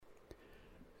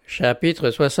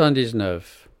Chapitre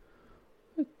 79.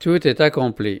 Tout est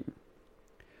accompli.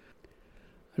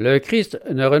 Le Christ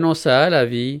ne renonça à la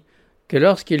vie que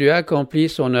lorsqu'il eut accompli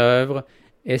son œuvre,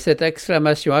 et cette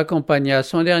exclamation accompagna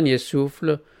son dernier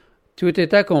souffle, « Tout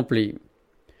est accompli ».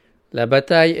 La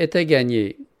bataille était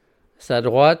gagnée. Sa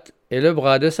droite et le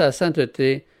bras de sa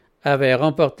sainteté avaient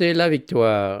remporté la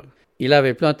victoire. Il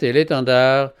avait planté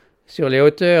l'étendard sur les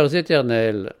hauteurs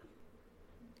éternelles.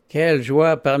 Quelle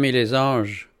joie parmi les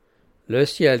anges! Le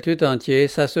ciel tout entier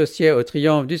s'associait au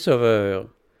triomphe du Sauveur.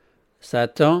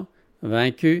 Satan,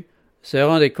 vaincu, se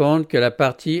rendait compte que la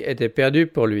partie était perdue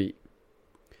pour lui.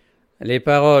 Les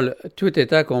paroles « tout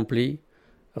est accompli »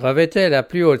 revêtaient la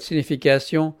plus haute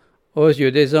signification aux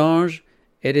yeux des anges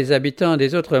et des habitants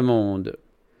des autres mondes.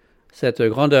 Cette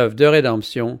grande œuvre de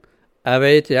rédemption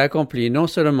avait été accomplie non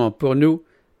seulement pour nous,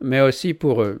 mais aussi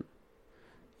pour eux.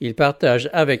 Ils partagent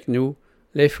avec nous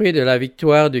les fruits de la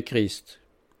victoire du Christ.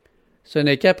 Ce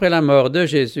n'est qu'après la mort de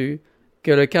Jésus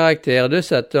que le caractère de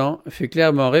Satan fut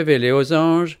clairement révélé aux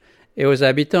anges et aux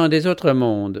habitants des autres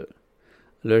mondes.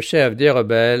 Le chef des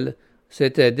rebelles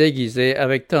s'était déguisé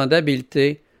avec tant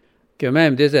d'habileté que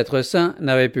même des êtres saints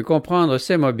n'avaient pu comprendre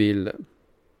ses mobiles.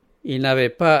 Ils n'avaient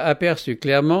pas aperçu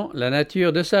clairement la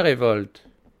nature de sa révolte.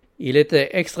 Il était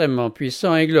extrêmement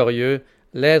puissant et glorieux,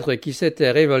 l'être qui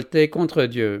s'était révolté contre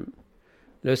Dieu.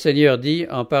 Le Seigneur dit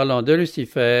en parlant de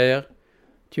Lucifer, «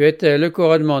 Tu étais le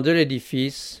couronnement de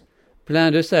l'édifice,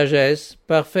 plein de sagesse,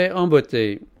 parfait en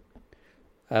beauté. »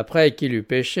 Après qu'il eut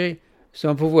péché,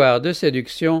 son pouvoir de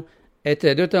séduction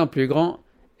était d'autant plus grand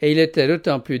et il était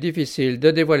d'autant plus difficile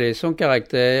de dévoiler son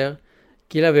caractère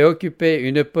qu'il avait occupé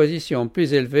une position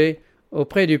plus élevée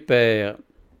auprès du Père.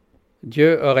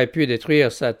 Dieu aurait pu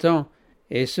détruire Satan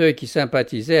et ceux qui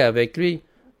sympathisaient avec lui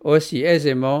aussi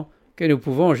aisément que nous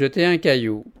pouvons jeter un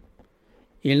caillou.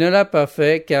 Il ne l'a pas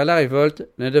fait car la révolte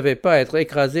ne devait pas être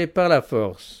écrasée par la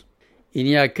force. Il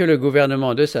n'y a que le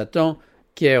gouvernement de Satan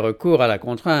qui ait recours à la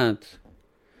contrainte.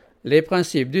 Les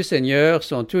principes du Seigneur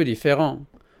sont tout différents.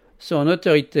 Son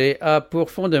autorité a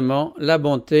pour fondement la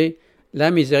bonté,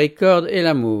 la miséricorde et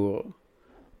l'amour.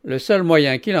 Le seul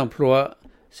moyen qu'il emploie,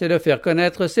 c'est de faire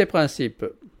connaître ses principes.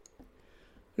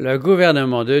 Le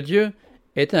gouvernement de Dieu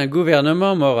est un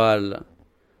gouvernement moral.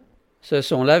 Ce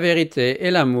sont la vérité et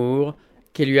l'amour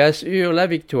qui lui assurent la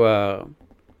victoire.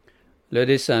 Le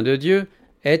dessein de Dieu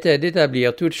était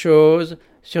d'établir toute chose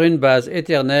sur une base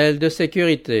éternelle de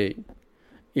sécurité.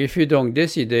 Il fut donc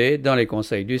décidé, dans les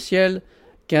conseils du ciel,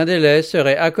 qu'un délai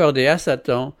serait accordé à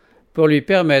Satan pour lui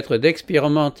permettre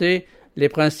d'expérimenter les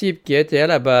principes qui étaient à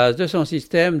la base de son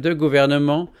système de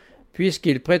gouvernement,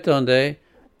 puisqu'il prétendait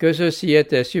que ceux-ci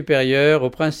étaient supérieurs aux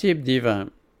principes divins.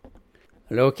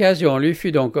 L'occasion lui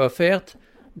fut donc offerte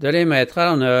de les mettre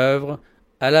en œuvre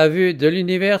à la vue de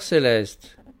l'univers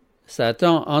céleste.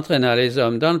 Satan entraîna les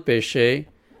hommes dans le péché,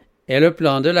 et le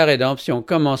plan de la rédemption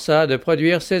commença de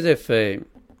produire ses effets.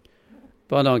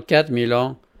 Pendant 4000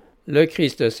 ans, le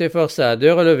Christ s'efforça de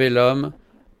relever l'homme,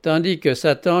 tandis que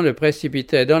Satan le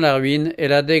précipitait dans la ruine et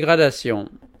la dégradation.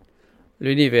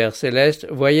 L'univers céleste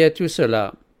voyait tout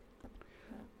cela.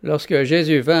 Lorsque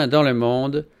Jésus vint dans le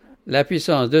monde, la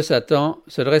puissance de Satan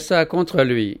se dressa contre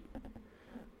lui.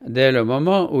 Dès le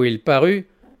moment où il parut,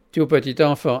 tout petit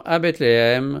enfant à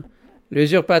Bethléem,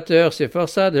 l'usurpateur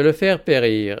s'efforça de le faire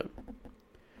périr.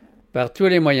 Par tous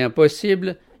les moyens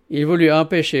possibles, il voulut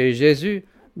empêcher Jésus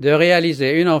de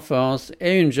réaliser une enfance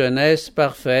et une jeunesse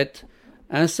parfaites,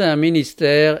 un saint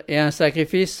ministère et un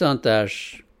sacrifice sans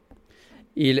tache.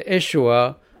 Il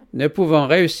échoua, ne pouvant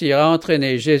réussir à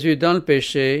entraîner Jésus dans le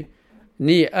péché,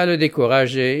 ni à le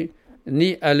décourager,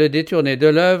 ni à le détourner de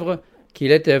l'œuvre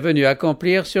qu'il était venu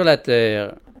accomplir sur la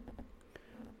terre.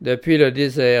 Depuis le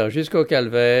désert jusqu'au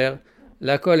calvaire,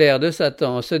 la colère de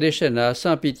Satan se déchaîna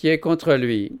sans pitié contre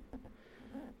lui.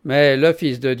 Mais le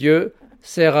Fils de Dieu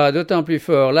serra d'autant plus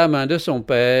fort la main de son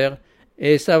Père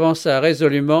et s'avança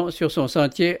résolument sur son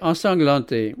sentier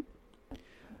ensanglanté.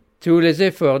 Tous les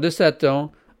efforts de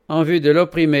Satan en vue de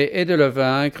l'opprimer et de le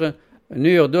vaincre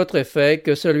n'eurent d'autre effet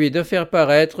que celui de faire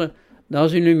paraître, dans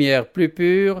une lumière plus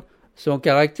pure, son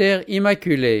caractère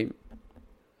immaculé.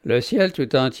 Le ciel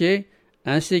tout entier,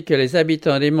 ainsi que les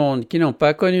habitants des mondes qui n'ont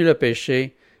pas connu le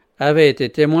péché, avaient été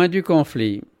témoins du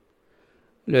conflit.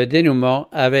 Le dénouement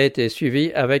avait été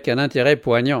suivi avec un intérêt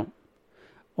poignant.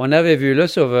 On avait vu le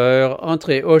Sauveur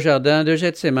entrer au jardin de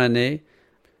Gethsémané,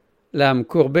 l'âme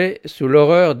courbée sous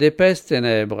l'horreur d'épaisses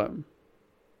ténèbres.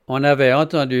 On avait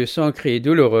entendu son cri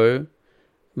douloureux,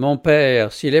 « Mon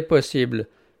Père, s'il est possible,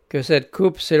 que cette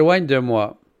coupe s'éloigne de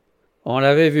moi. » On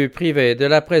l'avait vu privé de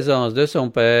la présence de son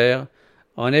Père,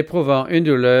 en éprouvant une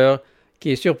douleur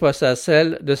qui surpassa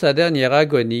celle de sa dernière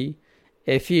agonie,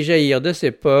 et fit jaillir de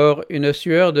ses pores une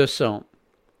sueur de sang.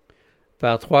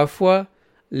 Par 3 fois,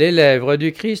 les lèvres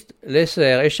du Christ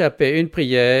laissèrent échapper une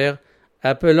prière,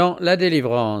 appelant la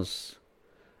délivrance.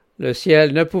 Le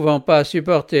ciel ne pouvant pas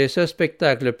supporter ce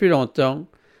spectacle plus longtemps,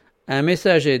 un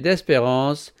messager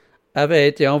d'espérance avait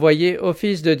été envoyé au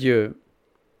Fils de Dieu.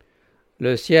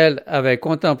 Le ciel avait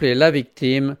contemplé la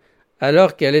victime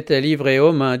alors qu'elle était livrée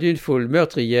aux mains d'une foule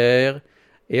meurtrière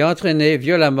et entraînée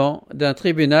violemment d'un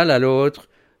tribunal à l'autre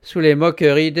sous les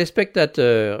moqueries des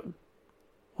spectateurs.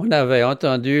 On avait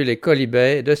entendu les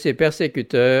quolibets de ses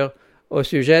persécuteurs au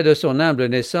sujet de son humble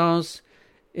naissance,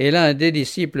 et l'un des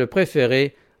disciples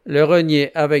préférés le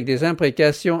reniait avec des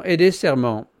imprécations et des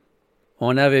serments.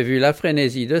 On avait vu la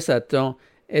frénésie de Satan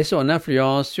et son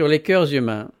influence sur les cœurs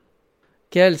humains.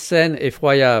 Quelle scène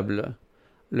effroyable!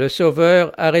 Le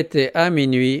Sauveur arrêté à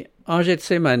minuit en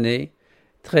Gethsémane,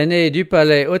 traîné du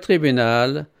palais au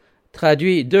tribunal,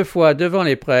 traduit 2 fois devant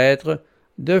les prêtres,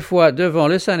 2 fois devant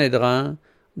le Sanhédrin,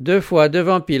 2 fois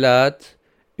devant Pilate,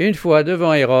 1 fois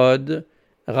devant Hérode,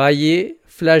 raillé,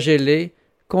 flagellé,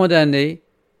 condamné,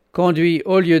 conduit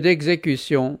au lieu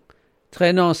d'exécution,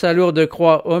 traînant sa lourde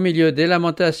croix au milieu des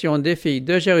lamentations des filles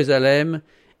de Jérusalem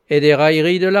et des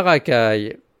railleries de la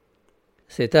racaille.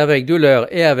 C'est avec douleur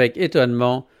et avec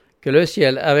étonnement que le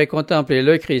ciel avait contemplé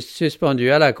le Christ suspendu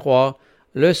à la croix,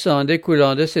 le sang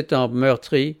découlant de ses tempes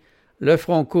meurtries, le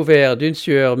front couvert d'une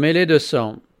sueur mêlée de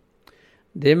sang.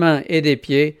 Des mains et des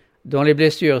pieds, dont les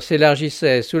blessures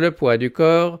s'élargissaient sous le poids du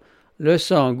corps, le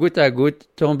sang goutte à goutte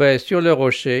tombait sur le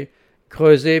rocher,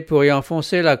 creusé pour y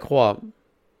enfoncer la croix.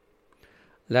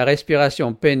 La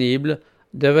respiration pénible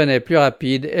devenait plus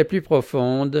rapide et plus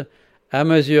profonde, à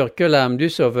mesure que l'âme du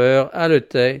Sauveur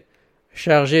haletait,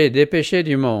 chargée des péchés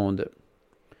du monde.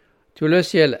 Tout le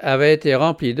ciel avait été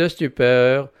rempli de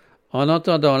stupeur en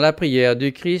entendant la prière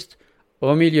du Christ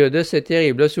au milieu de ces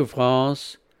terribles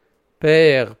souffrances. «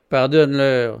 Père,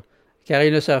 pardonne-leur, car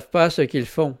ils ne savent pas ce qu'ils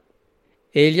font. »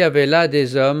 Et il y avait là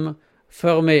des hommes,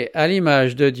 formés à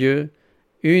l'image de Dieu,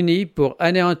 unis pour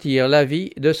anéantir la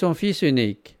vie de son Fils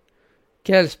unique.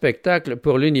 Quel spectacle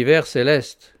pour l'univers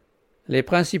céleste! Les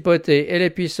principautés et les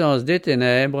puissances des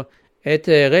ténèbres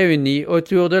étaient réunies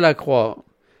autour de la croix,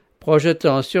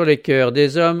 projetant sur les cœurs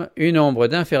des hommes une ombre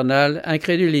d'infernale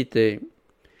incrédulité.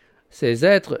 Ces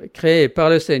êtres, créés par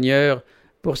le Seigneur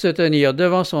pour se tenir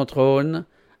devant son trône,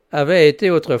 avaient été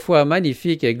autrefois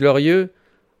magnifiques et glorieux,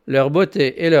 leur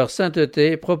beauté et leur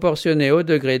sainteté proportionnées au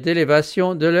degré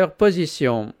d'élévation de leur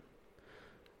position.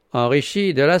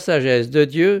 Enrichis de la sagesse de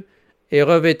Dieu et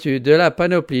revêtus de la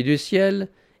panoplie du ciel,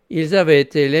 ils avaient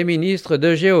été les ministres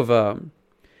de Jéhovah.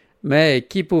 Mais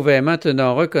qui pouvait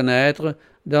maintenant reconnaître,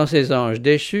 dans ces anges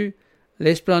déchus,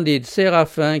 les splendides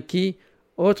séraphins qui,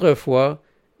 autrefois,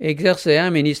 exerçaient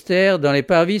un ministère dans les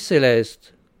parvis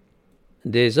célestes?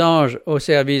 Des anges au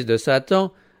service de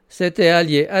Satan s'étaient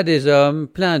alliés à des hommes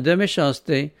pleins de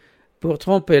méchanceté pour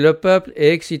tromper le peuple et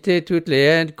exciter toutes les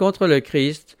haines contre le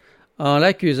Christ en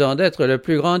l'accusant d'être le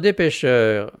plus grand des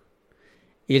pécheurs.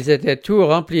 Ils étaient tous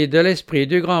remplis de l'esprit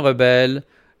du grand rebelle,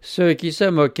 ceux qui se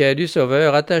moquaient du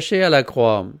Sauveur attaché à la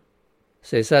croix.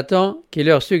 C'est Satan qui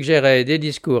leur suggérait des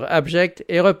discours abjects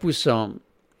et repoussants.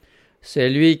 C'est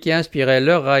lui qui inspirait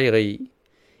leur raillerie.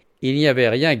 Il n'y avait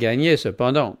rien gagné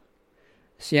cependant.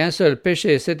 Si un seul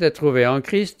péché s'était trouvé en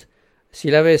Christ,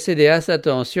 s'il avait cédé à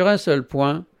Satan sur un seul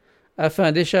point,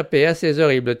 afin d'échapper à ces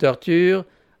horribles tortures,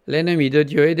 l'ennemi de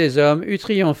Dieu et des hommes eût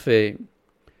triomphé.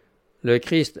 Le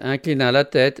Christ inclina la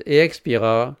tête et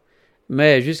expira,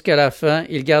 mais jusqu'à la fin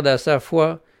il garda sa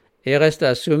foi et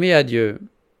resta soumis à Dieu.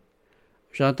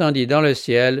 J'entendis dans le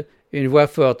ciel une voix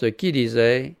forte qui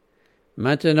disait «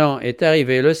 Maintenant est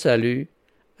arrivé le salut,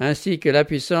 ainsi que la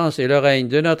puissance et le règne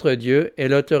de notre Dieu et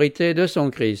l'autorité de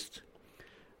son Christ.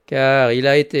 Car il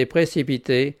a été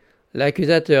précipité,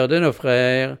 l'accusateur de nos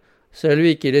frères,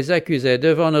 celui qui les accusait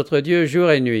devant notre Dieu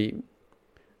jour et nuit.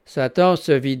 Satan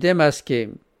se vit démasqué.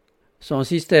 Son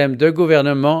système de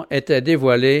gouvernement était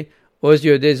dévoilé aux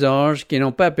yeux des anges qui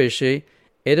n'ont pas péché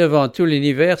et devant tout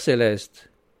l'univers céleste.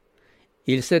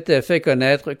 Il s'était fait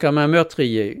connaître comme un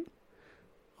meurtrier.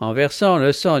 En versant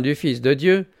le sang du Fils de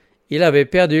Dieu, il avait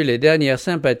perdu les dernières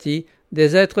sympathies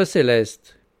des êtres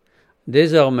célestes.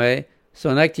 Désormais,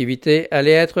 son activité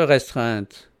allait être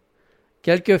restreinte.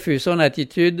 Quelle que fût son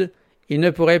attitude, il ne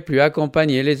pourrait plus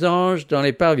accompagner les anges dans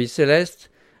les parvis célestes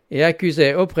et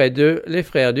accusait auprès d'eux les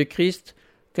frères du Christ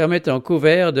comme étant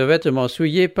couverts de vêtements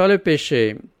souillés par le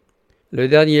péché. Le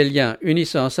dernier lien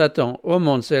unissant Satan au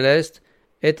monde céleste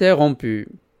était rompu.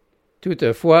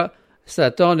 Toutefois,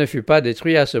 Satan ne fut pas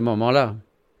détruit à ce moment-là.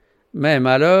 Même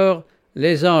alors,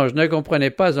 les anges ne comprenaient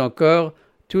pas encore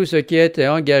tout ce qui était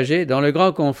engagé dans le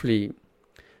grand conflit.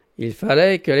 Il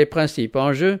fallait que les principes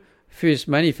en jeu fussent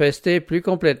manifestés plus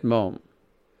complètement.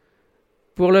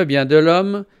 Pour le bien de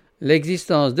l'homme,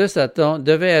 l'existence de Satan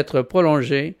devait être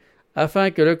prolongée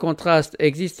afin que le contraste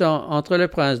existant entre le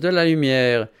prince de la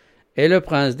lumière et le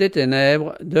prince des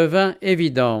ténèbres devint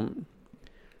évident.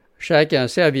 Chacun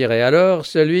servirait alors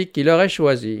celui qu'il aurait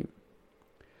choisi.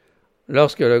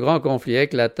 Lorsque le grand conflit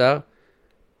éclata,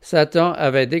 Satan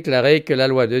avait déclaré que la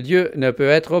loi de Dieu ne peut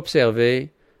être observée,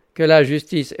 que la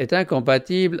justice est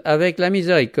incompatible avec la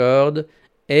miséricorde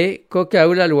et qu'au cas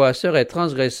où la loi serait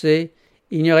transgressée,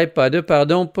 il n'y aurait pas de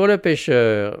pardon pour le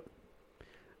pécheur.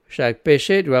 Chaque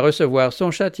péché doit recevoir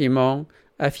son châtiment,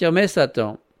 affirmait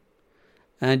Satan.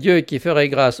 Un Dieu qui ferait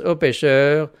grâce aux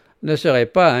pécheurs ne serait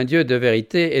pas un Dieu de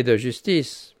vérité et de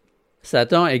justice.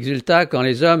 Satan exulta quand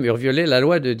les hommes eurent violé la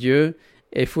loi de Dieu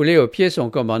et foulé aux pieds son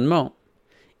commandement.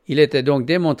 Il était donc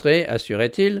démontré,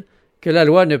 assurait-il, que la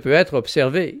loi ne peut être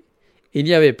observée. Il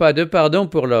n'y avait pas de pardon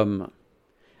pour l'homme.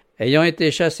 Ayant été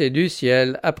chassé du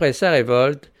ciel après sa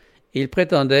révolte, il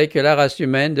prétendait que la race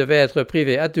humaine devait être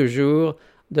privée à toujours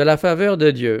de la faveur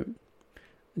de Dieu.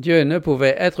 Dieu ne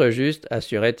pouvait être juste,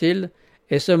 assurait-il,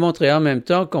 et se montrer en même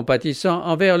temps compatissant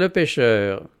envers le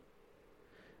pécheur.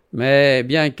 Mais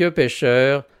bien que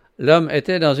pécheur, l'homme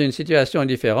était dans une situation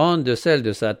différente de celle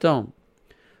de Satan.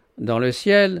 Dans le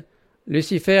ciel,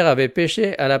 Lucifer avait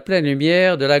péché à la pleine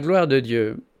lumière de la gloire de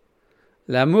Dieu.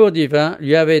 L'amour divin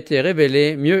lui avait été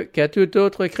révélé mieux qu'à toute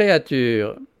autre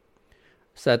créature.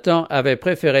 Satan avait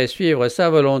préféré suivre sa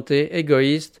volonté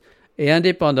égoïste et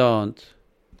indépendante.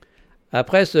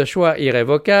 Après ce choix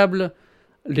irrévocable,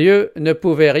 Dieu ne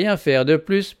pouvait rien faire de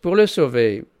plus pour le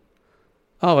sauver.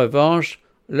 En revanche,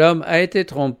 l'homme a été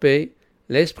trompé,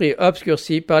 l'esprit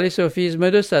obscurci par les sophismes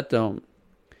de Satan.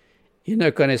 Il ne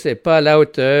connaissait pas la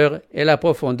hauteur et la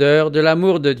profondeur de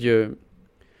l'amour de Dieu.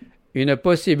 Une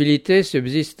possibilité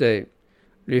subsistait,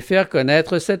 lui faire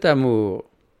connaître cet amour.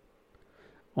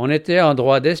 On était en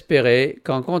droit d'espérer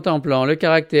qu'en contemplant le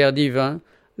caractère divin,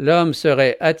 l'homme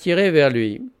serait attiré vers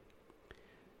lui.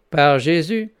 Par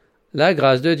Jésus, la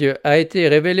grâce de Dieu a été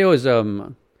révélée aux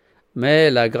hommes, mais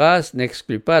la grâce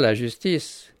n'exclut pas la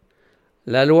justice.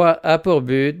 La loi a pour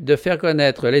but de faire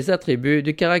connaître les attributs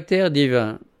du caractère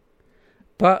divin.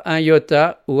 Pas un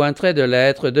iota ou un trait de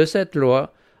lettre de cette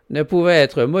loi ne pouvait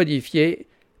être modifié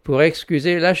pour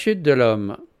excuser la chute de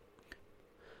l'homme.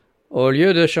 Au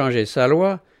lieu de changer sa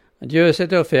loi, Dieu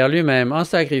s'est offert lui-même en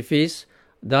sacrifice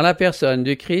dans la personne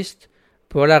du Christ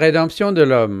pour la rédemption de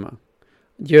l'homme.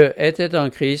 Dieu était en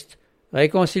Christ,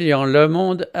 réconciliant le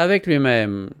monde avec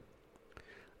lui-même.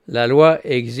 La loi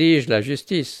exige la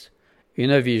justice,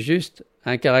 une vie juste,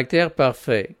 un caractère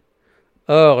parfait.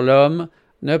 Or, l'homme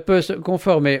ne peut se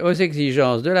conformer aux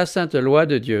exigences de la sainte loi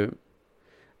de Dieu.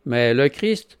 Mais le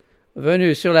Christ,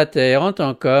 venu sur la terre en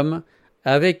tant qu'homme,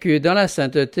 a vécu dans la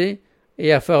sainteté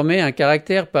et a formé un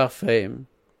caractère parfait.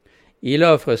 Il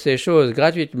offre ces choses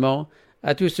gratuitement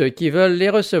à tous ceux qui veulent les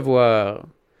recevoir.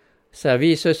 Sa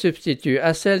vie se substitue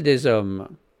à celle des hommes.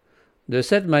 De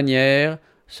cette manière,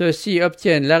 ceux-ci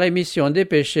obtiennent la rémission des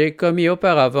péchés commis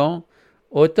auparavant,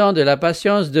 au temps de la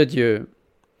patience de Dieu.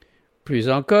 Plus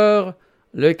encore,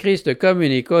 le Christ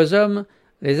communique aux hommes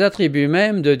les attributs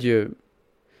mêmes de Dieu.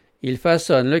 Il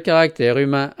façonne le caractère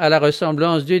humain à la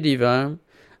ressemblance du divin,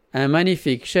 un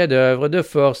magnifique chef-d'œuvre de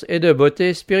force et de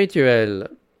beauté spirituelle.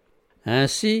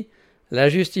 Ainsi, la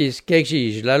justice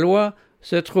qu'exige la loi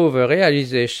se trouve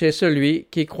réalisée chez celui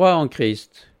qui croit en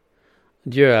Christ.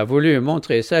 Dieu a voulu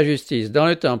montrer sa justice dans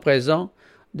le temps présent,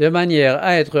 de manière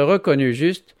à être reconnu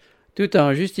juste, tout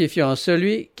en justifiant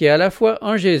celui qui a la foi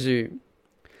en Jésus.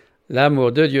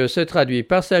 L'amour de Dieu se traduit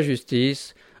par sa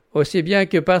justice, aussi bien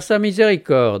que par sa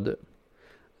miséricorde.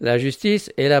 La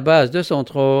justice est la base de son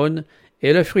trône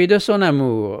et le fruit de son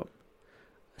amour.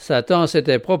 Satan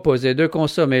s'était proposé de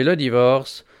consommer le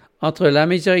divorce entre la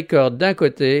miséricorde d'un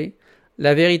côté,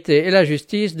 la vérité et la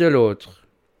justice de l'autre.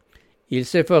 Il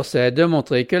s'efforçait de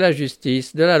montrer que la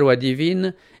justice de la loi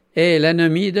divine est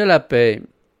l'ennemi de la paix.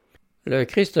 Le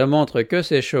Christ montre que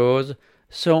ces choses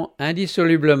sont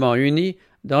indissolublement unies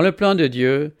dans le plan de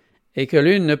Dieu et que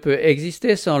l'une ne peut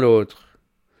exister sans l'autre.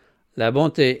 La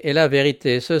bonté et la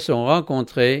vérité se sont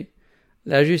rencontrées,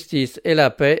 la justice et la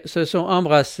paix se sont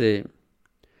embrassées.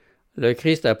 Le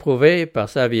Christ a prouvé, par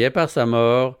sa vie et par sa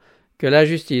mort, que la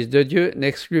justice de Dieu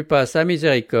n'exclut pas sa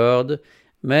miséricorde,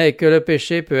 mais que le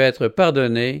péché peut être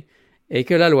pardonné et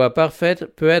que la loi parfaite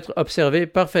peut être observée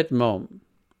parfaitement.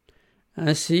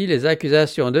 Ainsi, les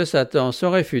accusations de Satan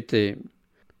sont réfutées.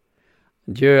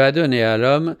 Dieu a donné à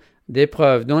l'homme des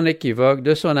preuves non équivoques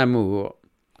de son amour.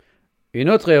 Une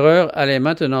autre erreur allait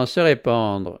maintenant se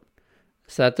répandre.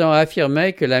 Satan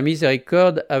affirmait que la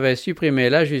miséricorde avait supprimé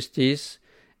la justice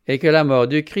et que la mort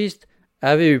du Christ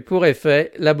avait eu pour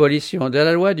effet l'abolition de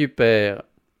la loi du Père.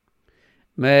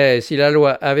 Mais si la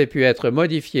loi avait pu être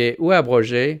modifiée ou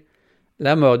abrogée,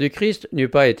 la mort du Christ n'eût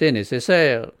pas été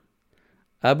nécessaire.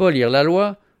 Abolir la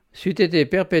loi c'eût été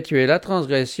perpétuer la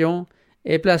transgression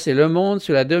et placer le monde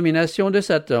sous la domination de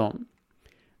Satan.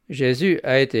 Jésus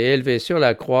a été élevé sur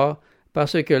la croix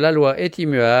parce que la loi est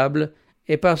immuable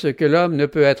et parce que l'homme ne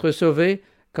peut être sauvé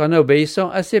qu'en obéissant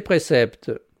à ses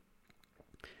préceptes.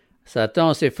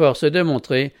 Satan s'efforce de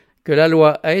montrer que la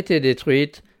loi a été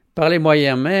détruite par les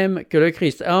moyens mêmes que le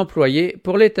Christ a employés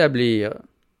pour l'établir.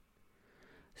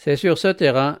 C'est sur ce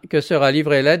terrain que sera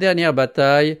livrée la dernière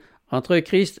bataille entre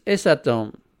Christ et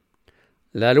Satan.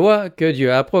 La loi que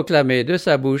Dieu a proclamée de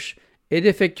sa bouche est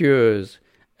défectueuse.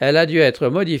 Elle a dû être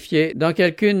modifiée dans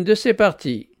quelqu'une de ses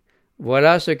parties.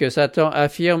 Voilà ce que Satan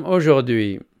affirme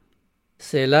aujourd'hui.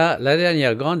 C'est là la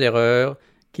dernière grande erreur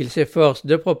qu'il s'efforce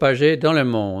de propager dans le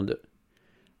monde.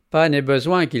 Pas n'est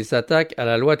besoin qu'il s'attaque à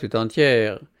la loi tout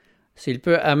entière. S'il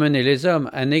peut amener les hommes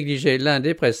à négliger l'un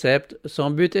des préceptes, son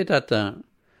but est atteint.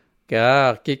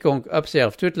 Car quiconque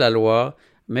observe toute la loi,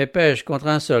 mais pêche contre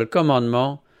un seul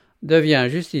commandement, devient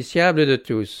justiciable de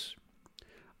tous.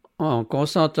 En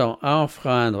consentant à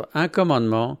enfreindre un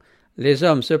commandement, les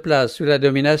hommes se placent sous la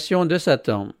domination de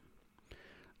Satan.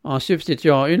 En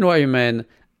substituant une loi humaine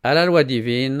à la loi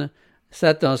divine,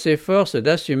 Satan s'efforce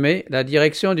d'assumer la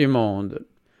direction du monde.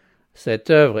 Cette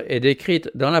œuvre est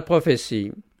décrite dans la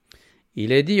prophétie.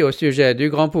 Il est dit au sujet du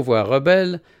grand pouvoir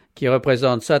rebelle qui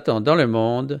représente Satan dans le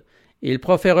monde, « Il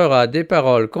proférera des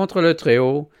paroles contre le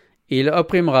Très-Haut, il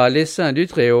opprimera les saints du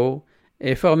Très-Haut,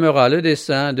 et formera le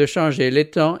dessein de changer les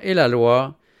temps et la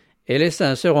loi, et les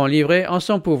saints seront livrés en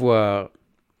son pouvoir. »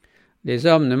 Les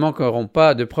hommes ne manqueront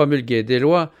pas de promulguer des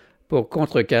lois pour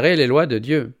contrecarrer les lois de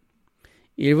Dieu.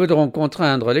 Ils voudront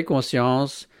contraindre les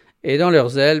consciences, et dans leur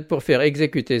zèle pour faire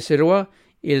exécuter ces lois,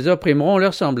 ils opprimeront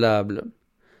leurs semblables.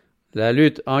 La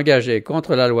lutte engagée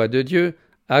contre la loi de Dieu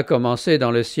a commencé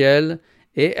dans le ciel,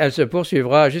 et elle se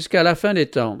poursuivra jusqu'à la fin des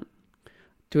temps.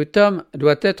 Tout homme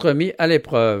doit être mis à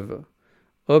l'épreuve.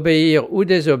 Obéir ou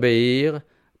désobéir,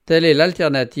 telle est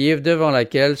l'alternative devant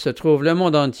laquelle se trouve le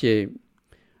monde entier.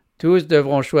 Tous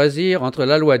devront choisir entre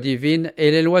la loi divine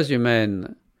et les lois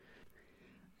humaines.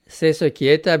 C'est ce qui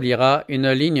établira une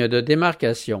ligne de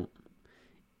démarcation.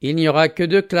 Il n'y aura que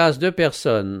deux classes de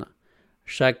personnes.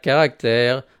 Chaque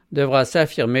caractère devra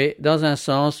s'affirmer dans un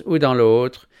sens ou dans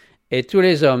l'autre, et tous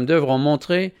les hommes devront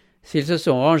montrer s'ils se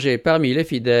sont rangés parmi les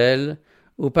fidèles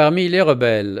ou parmi les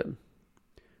rebelles.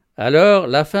 Alors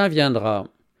la fin viendra.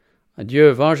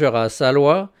 Dieu vengera sa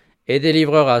loi et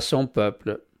délivrera son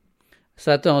peuple.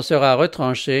 Satan sera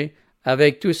retranché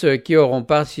avec tous ceux qui auront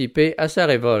participé à sa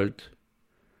révolte.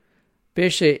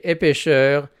 Péché et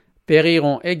pécheurs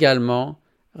périront également,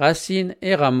 racines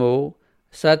et rameaux,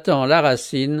 Satan la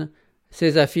racine,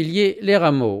 ses affiliés les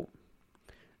rameaux.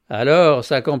 Alors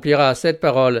s'accomplira cette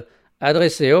parole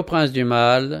adressée au prince du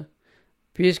mal.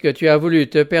 Puisque tu as voulu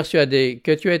te persuader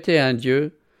que tu étais un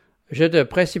Dieu, je te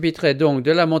précipiterai donc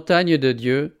de la montagne de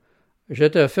Dieu, je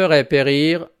te ferai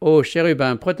périr, ô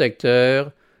chérubin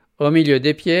protecteur, au milieu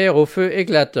des pierres au feu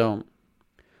éclatant.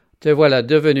 Te voilà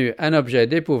devenu un objet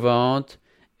d'épouvante,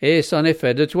 et c'en est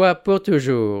fait de toi pour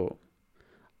toujours.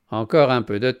 Encore un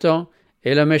peu de temps,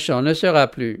 et le méchant ne sera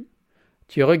plus.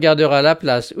 Tu regarderas la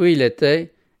place où il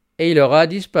était, et il aura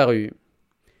disparu.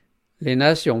 Les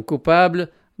nations coupables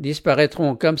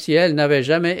disparaîtront comme si elles n'avaient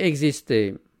jamais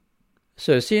existé.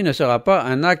 Ceci ne sera pas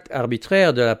un acte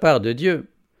arbitraire de la part de Dieu.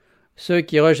 Ceux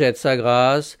qui rejettent sa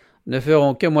grâce ne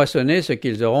feront que moissonner ce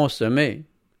qu'ils auront semé.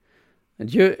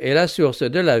 Dieu est la source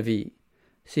de la vie.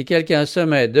 Si quelqu'un se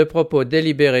met de propos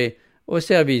délibérés au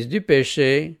service du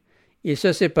péché, il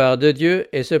se sépare de Dieu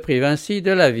et se prive ainsi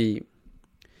de la vie.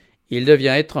 Il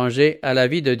devient étranger à la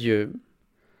vie de Dieu.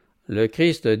 Le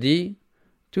Christ dit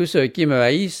 « Tous ceux qui me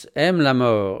haïssent aiment la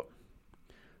mort ».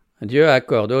 Dieu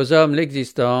accorde aux hommes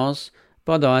l'existence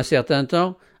pendant un certain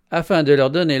temps afin de leur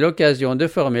donner l'occasion de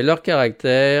former leur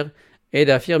caractère et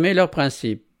d'affirmer leurs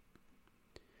principes.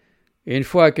 Une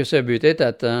fois que ce but est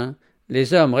atteint,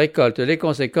 les hommes récoltent les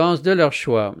conséquences de leur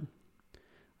choix.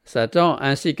 Satan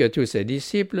ainsi que tous ses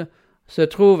disciples se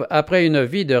trouvent après une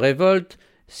vie de révolte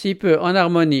si peu en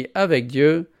harmonie avec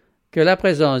Dieu que la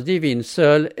présence divine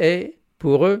seule est,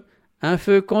 pour eux, un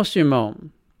feu consumant.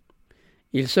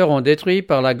 Ils seront détruits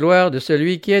par la gloire de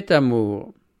celui qui est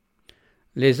amour.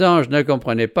 Les anges ne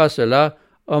comprenaient pas cela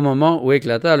au moment où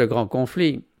éclata le grand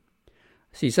conflit.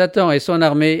 Si Satan et son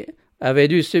armée avaient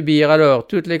dû subir alors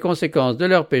toutes les conséquences de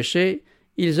leur péché,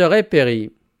 ils auraient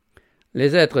péri.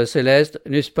 Les êtres célestes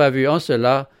n'eussent pas vu en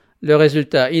cela le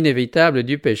résultat inévitable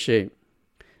du péché.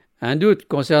 Un doute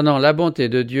concernant la bonté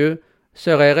de Dieu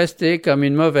serait resté comme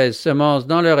une mauvaise semence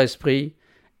dans leur esprit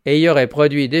et y aurait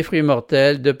produit des fruits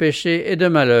mortels de péché et de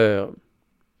malheur.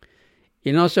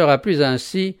 Il n'en sera plus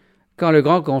ainsi quand le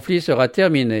grand conflit sera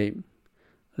terminé.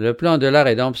 Le plan de la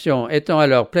rédemption étant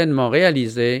alors pleinement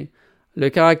réalisé, le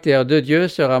caractère de Dieu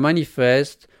sera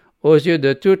manifeste aux yeux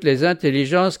de toutes les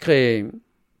intelligences créées.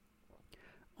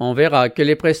 On verra que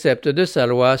les préceptes de sa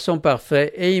loi sont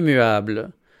parfaits et immuables.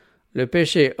 Le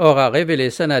péché aura révélé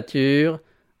sa nature,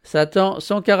 Satan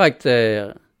son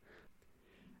caractère.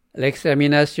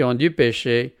 L'extermination du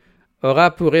péché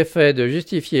aura pour effet de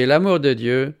justifier l'amour de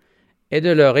Dieu et de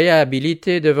le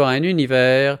réhabiliter devant un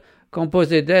univers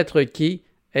composé d'êtres qui,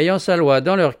 ayant sa loi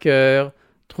dans leur cœur,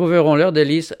 trouveront leur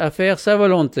délice à faire sa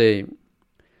volonté.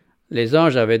 Les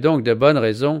anges avaient donc de bonnes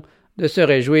raisons de se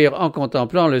réjouir en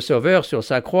contemplant le Sauveur sur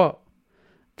sa croix,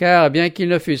 car bien qu'ils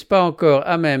ne fussent pas encore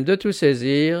à même de tout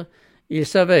saisir, ils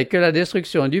savaient que la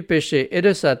destruction du péché et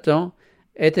de Satan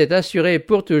était assurée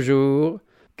pour toujours,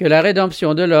 que la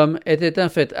rédemption de l'homme était un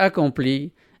fait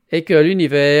accompli, et que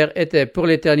l'univers était pour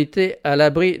l'éternité à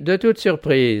l'abri de toute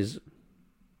surprise.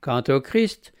 Quant au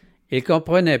Christ, il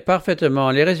comprenait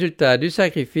parfaitement les résultats du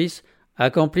sacrifice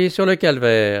accompli sur le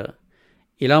calvaire.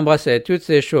 Il embrassait toutes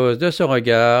ces choses de son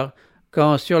regard,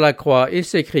 quand sur la croix il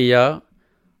s'écria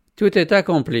 « Tout est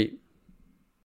accompli ».